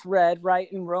you just read,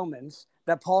 right, in Romans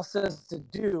that Paul says to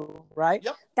do, right?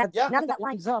 Yep. None of that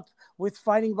lines up with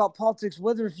fighting about politics,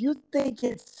 whether if you think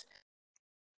it's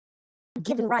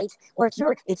given right or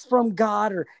it's from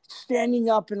God or standing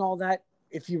up and all that.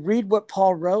 If you read what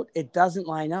Paul wrote, it doesn't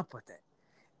line up with it.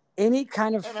 Any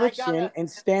kind of friction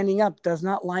and standing up does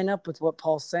not line up with what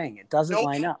Paul's saying. It doesn't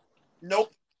line up.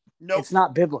 Nope. It's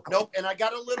not biblical. Nope. And I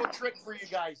got a little trick for you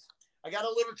guys.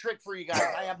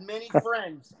 I have many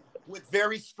friends with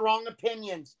very strong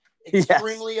opinions,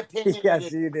 extremely opinionated.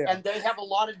 Yes, you do. And they have a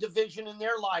lot of division in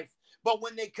their life. But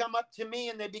when they come up to me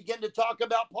and they begin to talk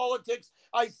about politics,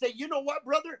 I say, you know what,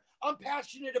 brother? I'm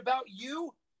passionate about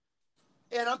you.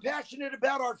 And I'm passionate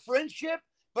about our friendship,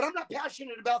 but I'm not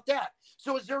passionate about that.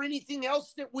 So is there anything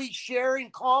else that we share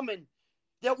in common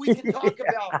that we can talk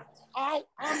about?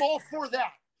 I'm all for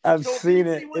that. I've seen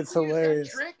it. It's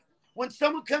hilarious. Trick, when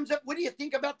someone comes up, what do you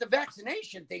think about the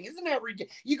vaccination thing? Isn't that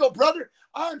ridiculous? You go, brother,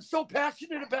 I'm so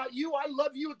passionate about you. I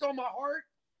love you with all my heart.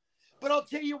 But I'll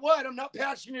tell you what, I'm not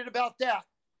passionate about that.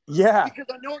 Yeah. Because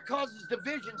I know it causes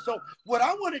division. So what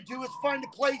I want to do is find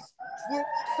a place where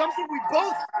something we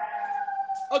both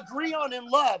agree on and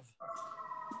love.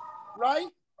 Right?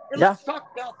 And let's talk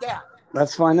about that.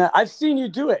 Let's find that. I've seen you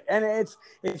do it. And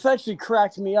it's actually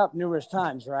cracked me up numerous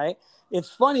times, right? It's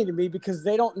funny to me because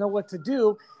they don't know what to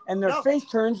do and their face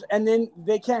turns and then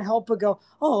they can't help but go,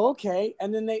 oh, okay.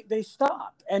 And then they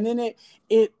stop. And then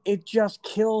it just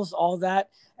kills all that.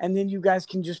 And then you guys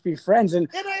can just be friends. And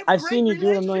I've seen you do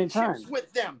it a million times.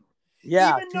 With them.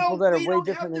 Yeah, people that are way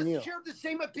different than you. Share the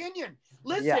same opinion.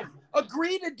 Listen,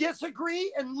 agree to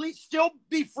disagree and still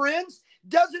be friends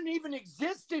doesn't even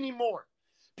exist anymore.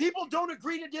 People don't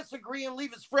agree to disagree and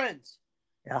leave as friends.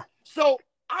 Yeah. So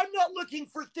I'm not looking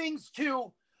for things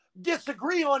to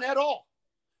disagree on at all,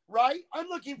 right? I'm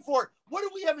looking for what do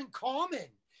we have in common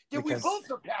that we both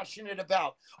are passionate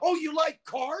about? Oh, you like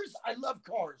cars? I love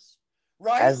cars.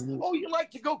 Right? Oh, you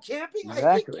like to go camping? Exactly.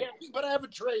 I hate camping, but I have a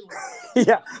trailer.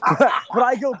 Yeah, but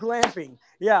I go glamping.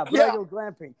 I go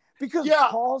glamping. Because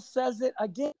Paul says it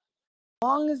again. As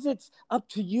long as it's up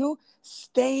to you,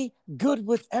 stay good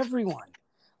with everyone.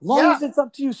 As long as it's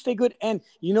up to you, stay good. And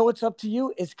you know what's up to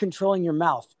you is controlling your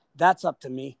mouth. That's up to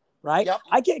me, right? Yep.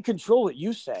 I can't control what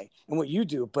you say and what you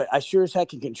do, but I sure as heck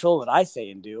can control what I say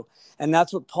and do. And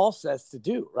that's what Paul says to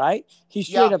do, right? He's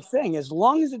straight up saying, as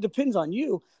long as it depends on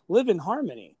you, live in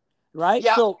harmony, right?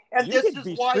 Yeah. So and you could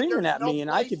be screaming at me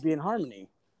and I could be in harmony.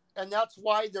 And that's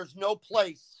why there's no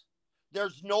place,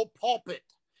 there's no pulpit,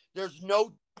 there's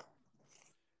no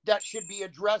that should be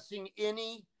addressing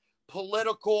any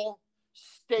political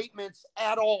statements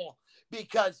at all.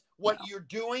 Because what you're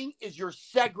doing is you're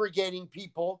segregating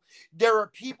people. There are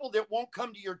people that won't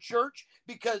come to your church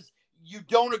because you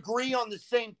don't agree on the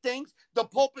same things. The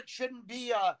pulpit shouldn't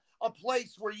be a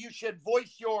place where you should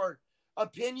voice your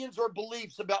opinions or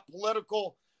beliefs about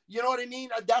political, you know what I mean?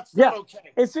 That's not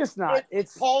okay. It's just not.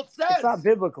 Paul says it's not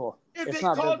biblical. If it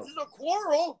causes a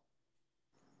quarrel,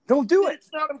 don't do it. It's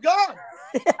not of God.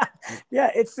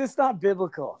 It's just not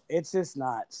biblical. It's just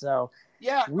not. So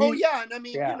and I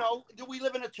mean, you know, do we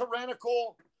live in a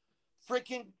tyrannical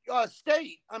freaking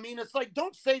state? I mean, it's like,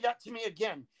 don't say that to me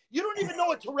again. You don't even know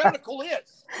what tyrannical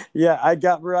is. I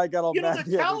got all mad.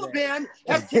 The Taliban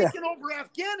have taken over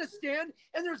Afghanistan,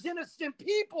 and there's innocent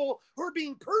people who are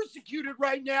being persecuted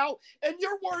right now, and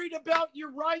you're worried about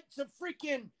your right to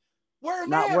freaking wear a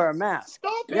mask. Not wear a mask.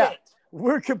 Stop it.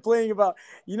 We're complaining about,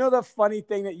 you know, the funny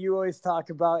thing that you always talk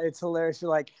about. It's hilarious.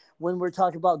 You're like, when we're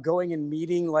talking about going and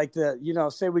meeting, like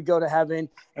say we go to heaven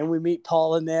and we meet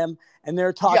Paul and them, and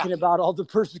they're talking about all the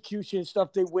persecution and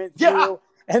stuff they went through.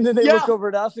 And then they look over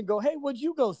at us and go, hey, what'd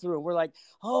you go through? And we're like,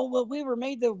 oh, well, we were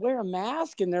made to wear a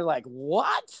mask. And they're like,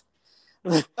 what?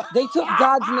 They took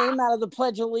God's name out of the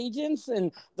Pledge of Allegiance.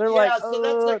 And they're like,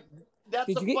 so that's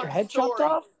did a you get fun your head story. chopped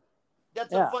off?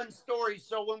 That's a fun story.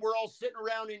 So when we're all sitting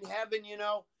around in heaven,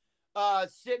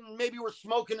 sitting, maybe we're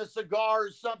smoking a cigar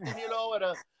or something, at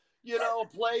a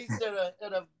place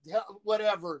at a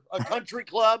whatever, a country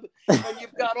club, and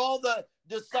you've got all the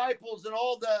disciples and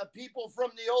all the people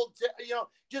from the old,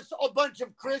 just a bunch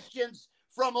of Christians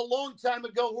from a long time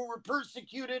ago who were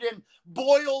persecuted and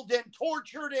boiled and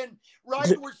tortured, and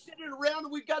we're sitting around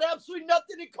and we've got absolutely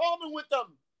nothing in common with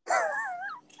them.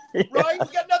 Right?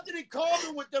 We got nothing in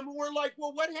common with them. And we're like,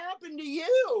 well, what happened to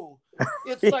you?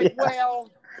 It's like,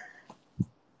 well,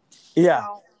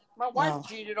 my wife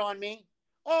cheated on me.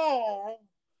 Oh,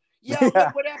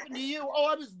 what happened to you? Oh,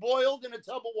 I was boiled in a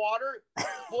tub of water.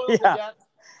 Boiled to death.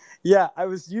 Yeah, I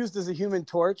was used as a human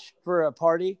torch for a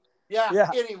party. Yeah.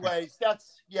 Anyways,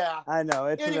 I know.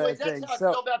 Anyways, that's how I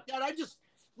feel about that. I just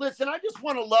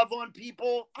want to love on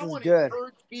people. I want to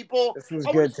encourage people. This was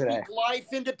I good want to today. speak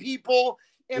life into people.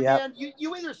 And man,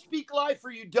 you either speak life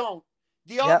or you don't.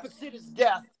 The opposite is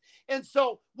death. And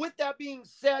so with that being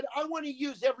said, I want to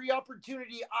use every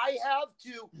opportunity I have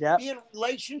to be in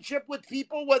relationship with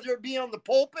people, whether it be on the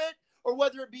pulpit or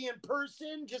whether it be in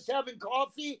person, just having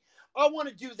coffee. I want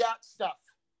to do that stuff.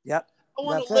 Yep. I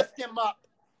want to lift them up.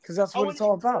 Because that's what it's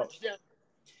all about. Them.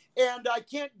 And I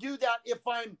can't do that if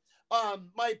I'm,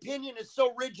 my opinion is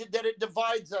so rigid that it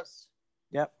divides us.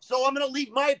 Yep. So I'm going to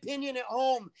leave my opinion at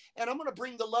home, and I'm going to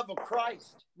bring the love of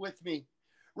Christ with me,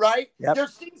 right? Yep.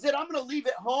 There's things that I'm going to leave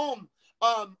at home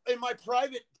in my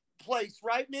private place,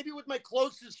 right? Maybe with my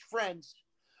closest friends,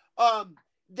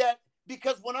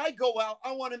 because when I go out,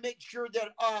 I want to make sure that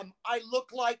I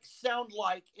look like, sound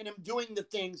like, and am doing the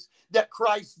things that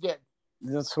Christ did.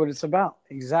 That's what it's about.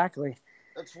 Exactly.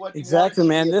 That's what exactly,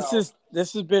 man. This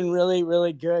has been really,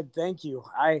 really good. Thank you.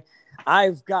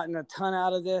 I've gotten a ton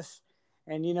out of this.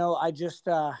 And, I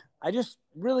just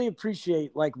really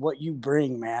appreciate like what you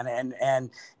bring, man. And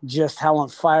just how on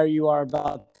fire you are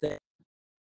about this.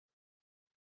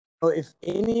 So if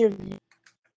any of you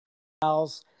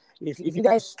else, if you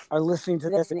guys are listening to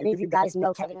this, and any of you guys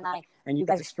know Kevin and I, and you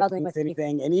guys are struggling with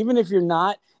anything, and even if you're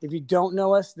not, if you don't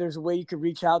know us, there's a way you could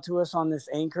reach out to us on this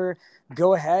Anchor.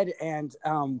 Go ahead and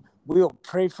we'll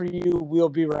pray for you. We'll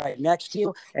be right next to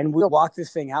you, and we'll walk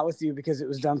this thing out with you because it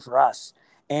was done for us.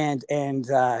 And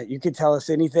you could tell us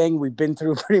anything. We've been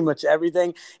through pretty much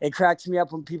everything. It cracks me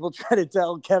up when people try to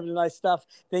tell Kevin and I stuff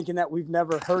thinking that we've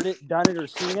never heard it, done it, or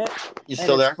seen it. You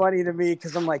still there? It's funny to me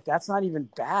because I'm like, that's not even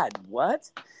bad.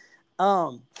 What?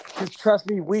 Because trust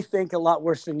me, we think a lot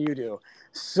worse than you do.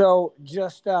 So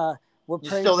just we're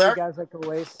praying for you guys like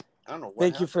always. I don't know.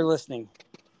 Thank you for listening.